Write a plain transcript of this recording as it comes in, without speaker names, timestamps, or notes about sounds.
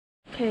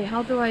Okay,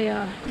 how do I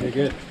You're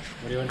good.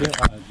 What do you want to do?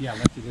 Yeah,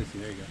 let's do this.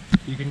 There you go.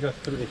 You can go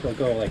through. It'll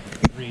go like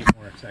 3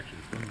 more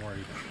sections. 1 more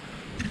even.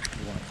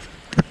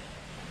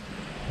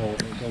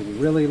 Go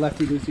really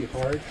lefty-loosey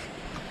hard.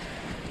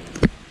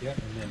 Yep,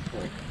 and then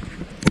pull.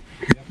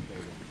 Yep, there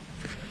you go.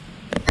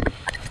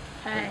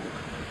 Hey.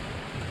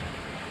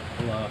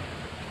 Hello.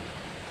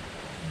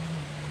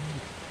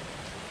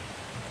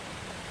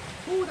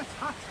 Ooh, that's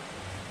hot.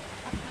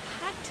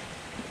 Hot.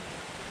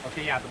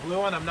 Okay, yeah, the blue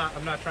one. I'm not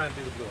trying to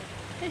do the blue one.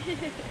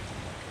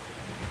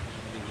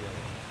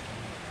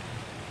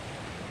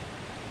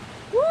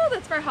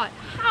 That's very hot.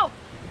 How?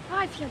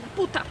 Ai, filha da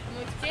puta.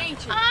 Muito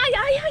quente. Ai,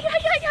 ai, ai,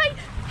 ai, ai, ai.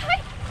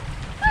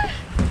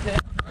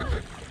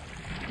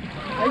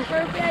 Pode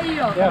pôr o pé aí,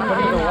 ó. Yeah, put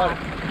it in the water.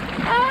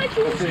 Ai,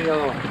 que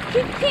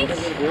quente.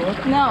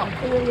 Não,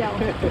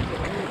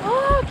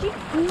 oh, que...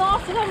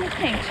 Nossa, tá muito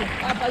quente.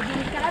 Ah, pode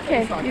ir de cada Okay,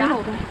 vez só, you tá?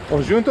 hold it.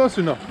 Oh, juntos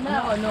or no?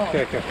 Não, não.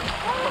 Okay, okay.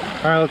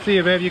 All right, let's see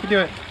you, babe. You can do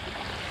it.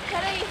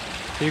 Peraí.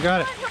 You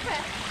got it.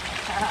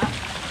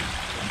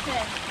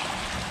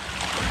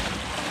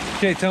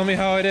 Okay, tell me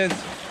how it is.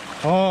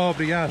 Oh,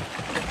 obrigado.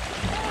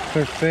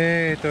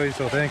 Perfeito,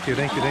 isso. Thank you,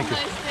 thank you, thank you.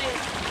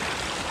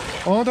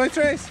 1, 2,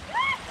 3.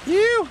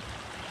 You.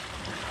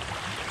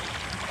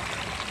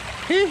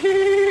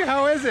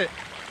 How is it?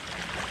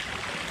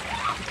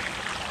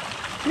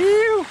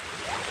 You.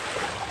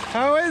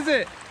 How is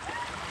it?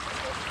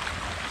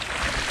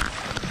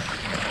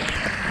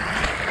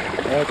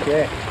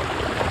 Okay.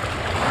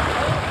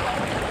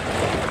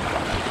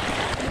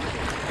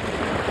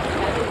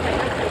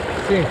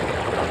 See.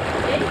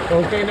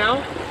 Okay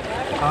now?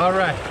 All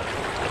right.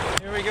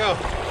 Here we go.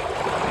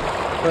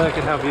 Look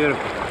at how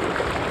beautiful.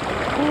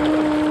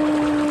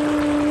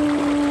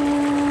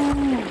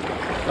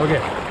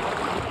 Okay.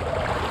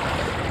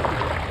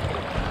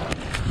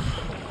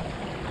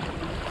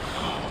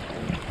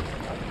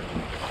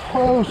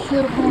 Oh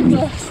shit, I'm going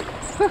nuts.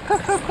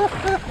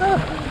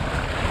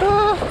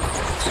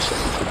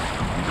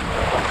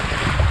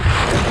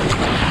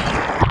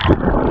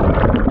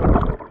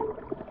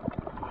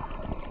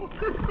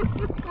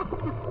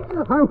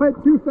 I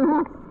went too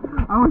fast.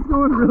 I was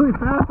going really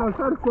fast. I was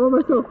trying to slow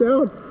myself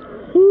down.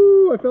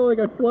 Woo, I felt like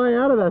I'd fly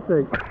out of that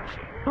thing.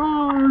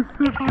 Oh, it was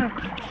so fun.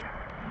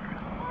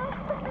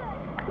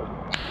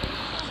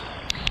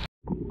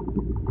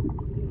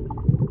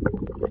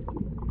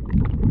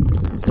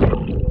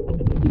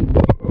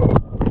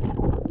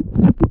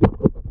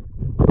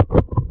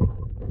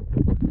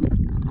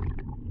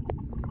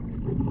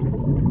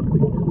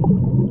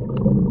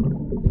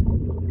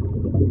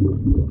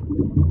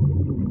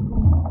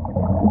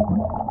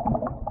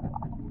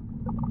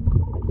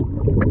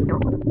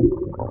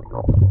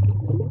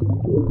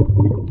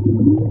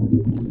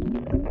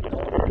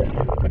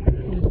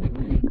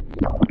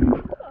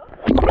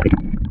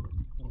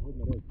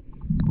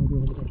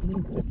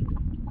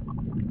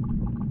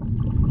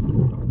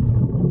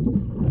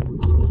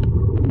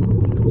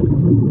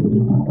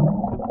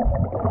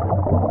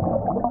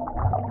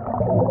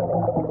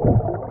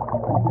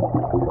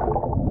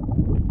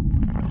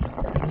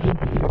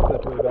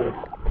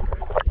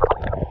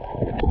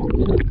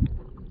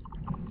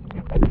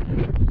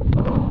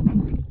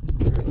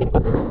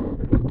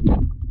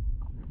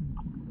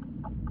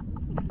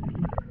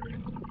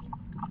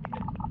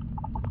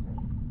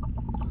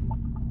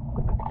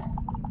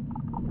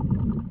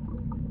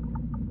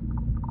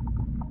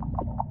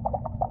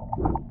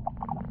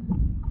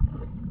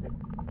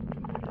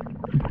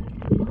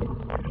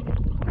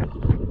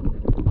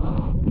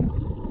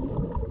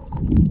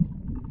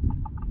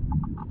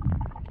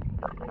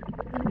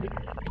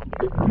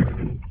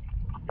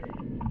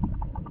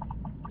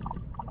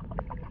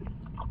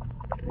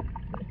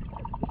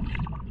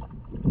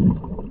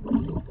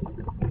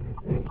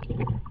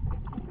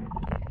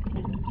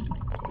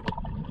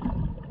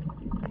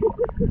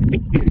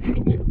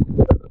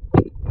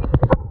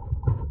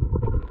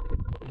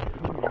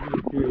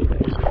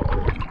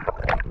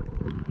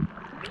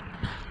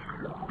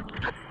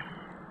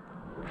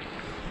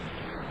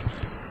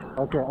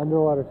 Okay,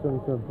 underwater swim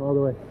all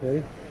the way.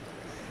 Ready?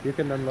 You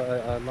can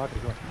unlock it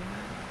as well.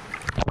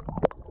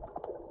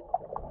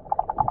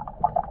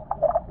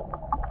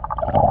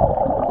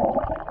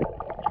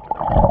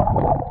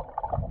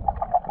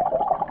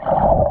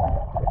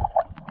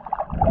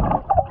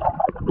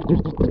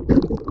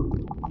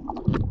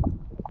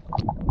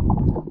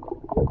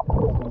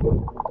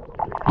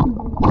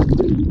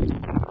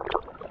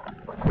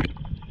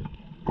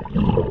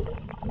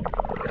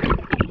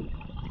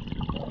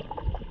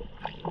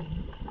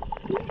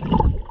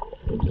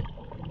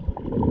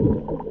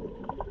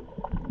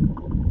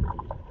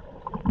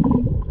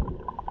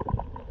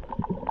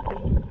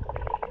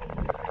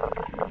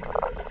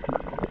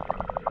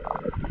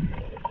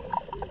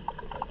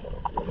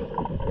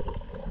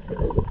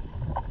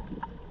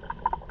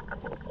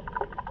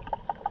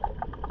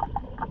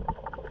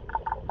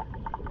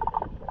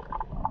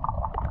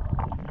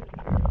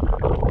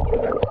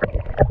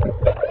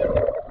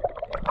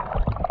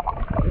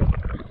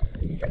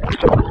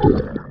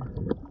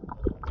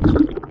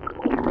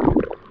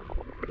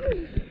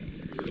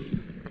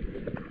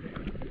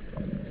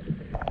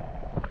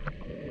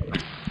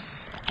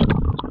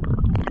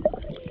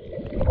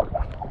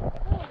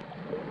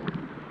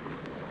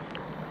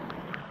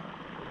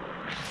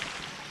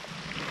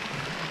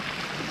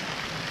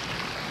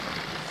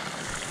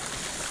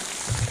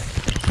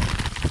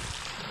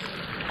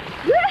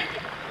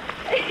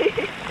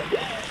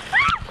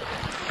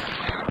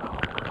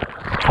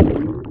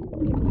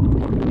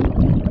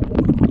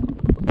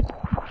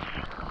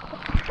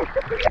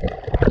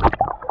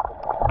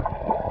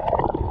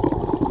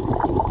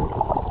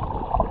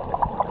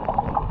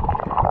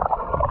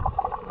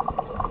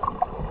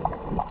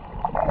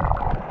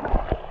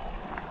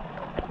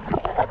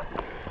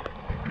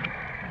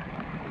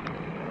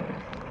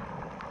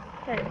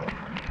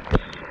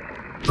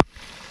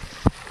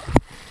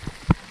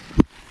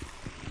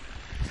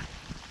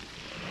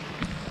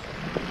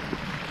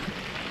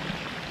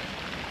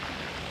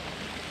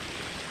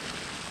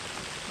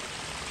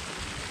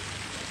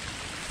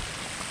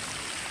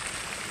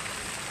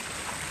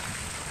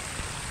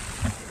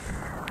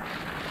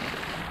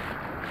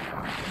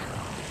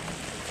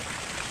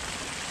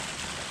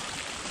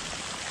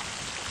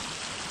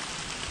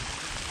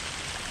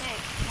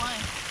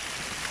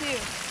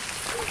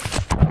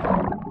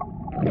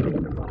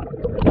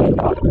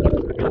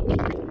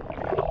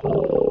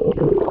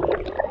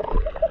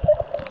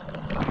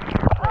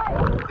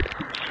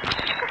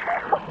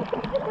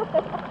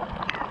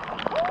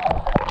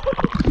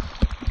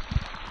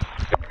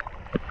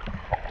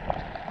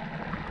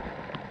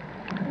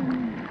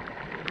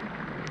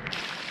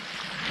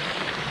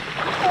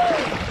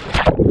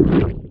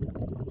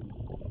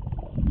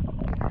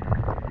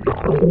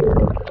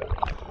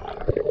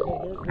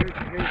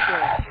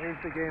 Here's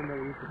the game that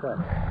we used to play.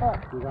 Oh.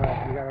 You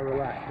gotta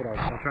relax, but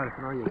I'll try to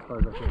throw you as far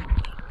as I can.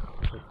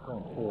 It's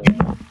cool.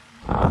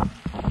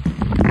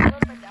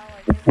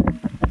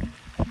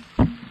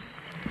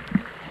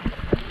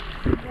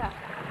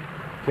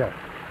 Yeah.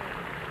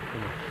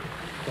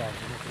 Okay.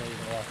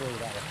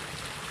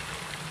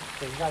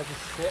 So you gotta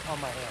just sit on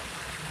my hand.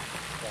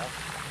 Yeah?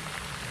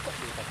 Let's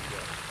see if I can do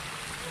it.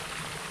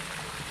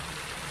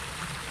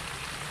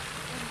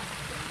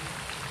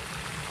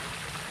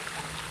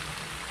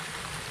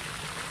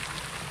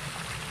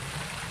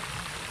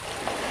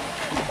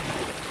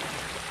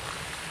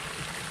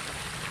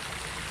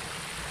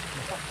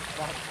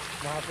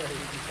 Not very easy.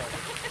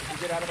 Did you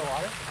get out of the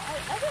water?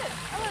 I did,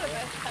 a little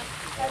bit.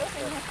 I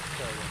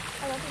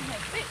don't think my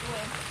feet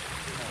went.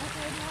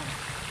 Okay, no.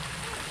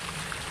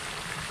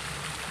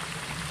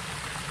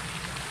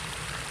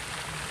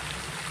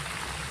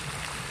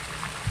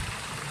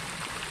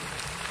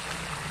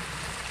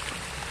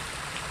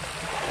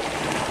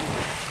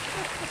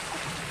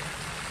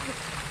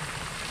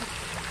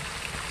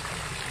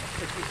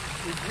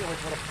 You feel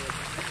like what a fish.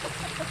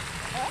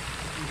 Huh?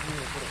 You feel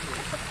like what a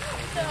fish.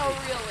 No,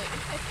 really.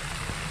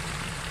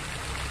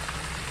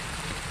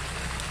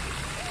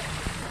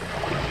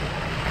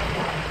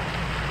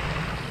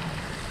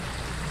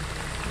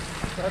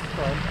 That's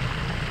fun.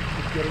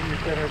 Just getting your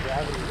center of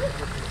gravity.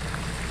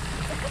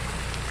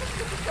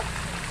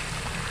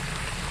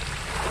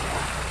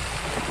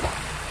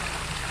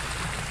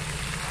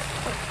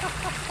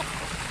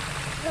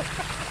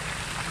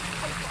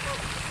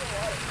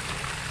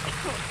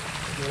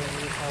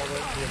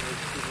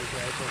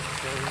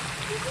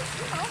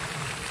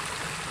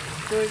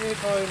 Doing any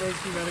probably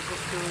emergency medical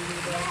schooling in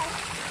the back.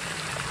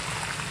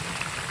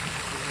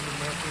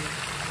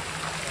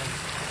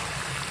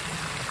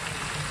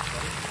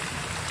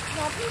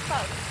 No, please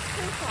stop.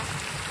 Please stop.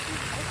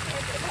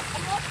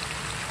 I'm not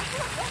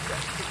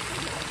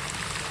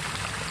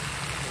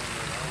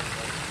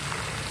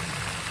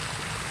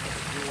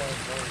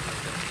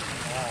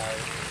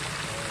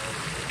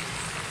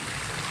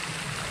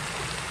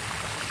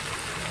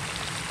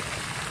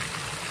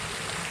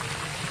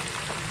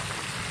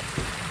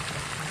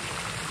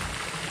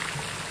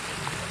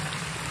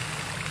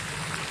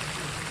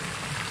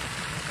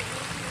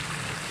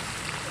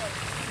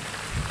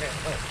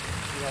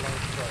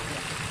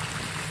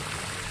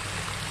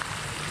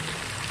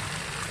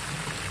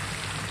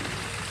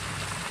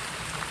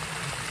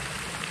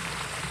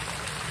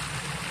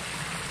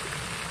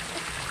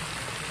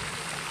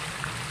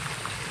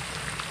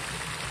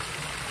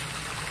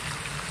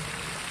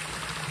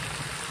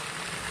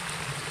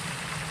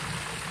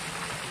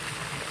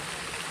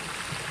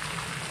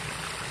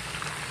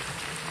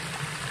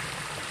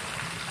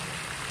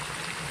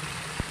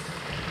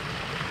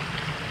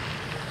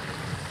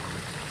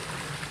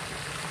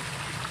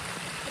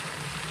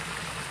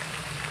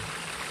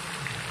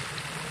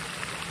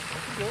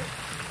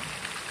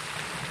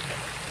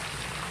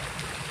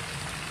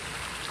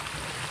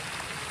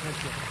Thank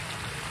you.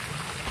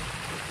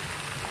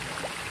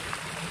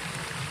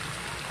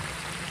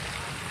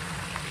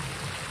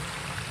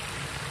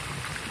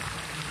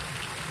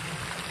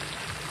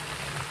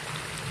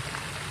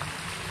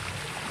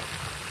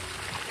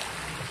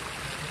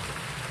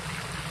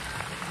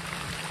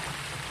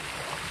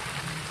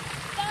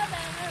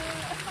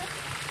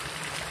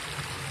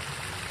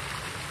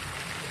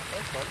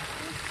 That's fun.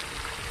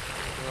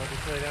 You want to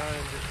just lay down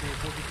and just do a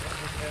boogie on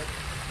his head?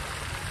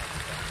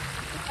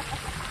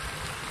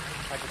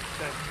 I can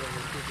sense when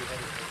your boogie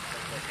head is.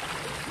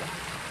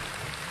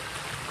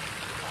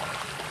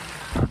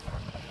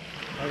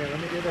 Okay, let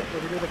me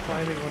do the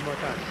climbing one more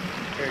time.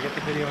 Here, get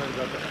the video on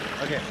GoPro.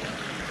 Okay,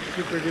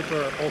 super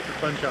duper ultra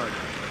fun challenge.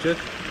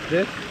 Just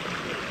this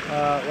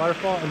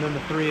waterfall and then the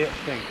 3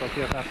 things. Let's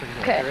see how fast I can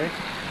go. Okay. Ready?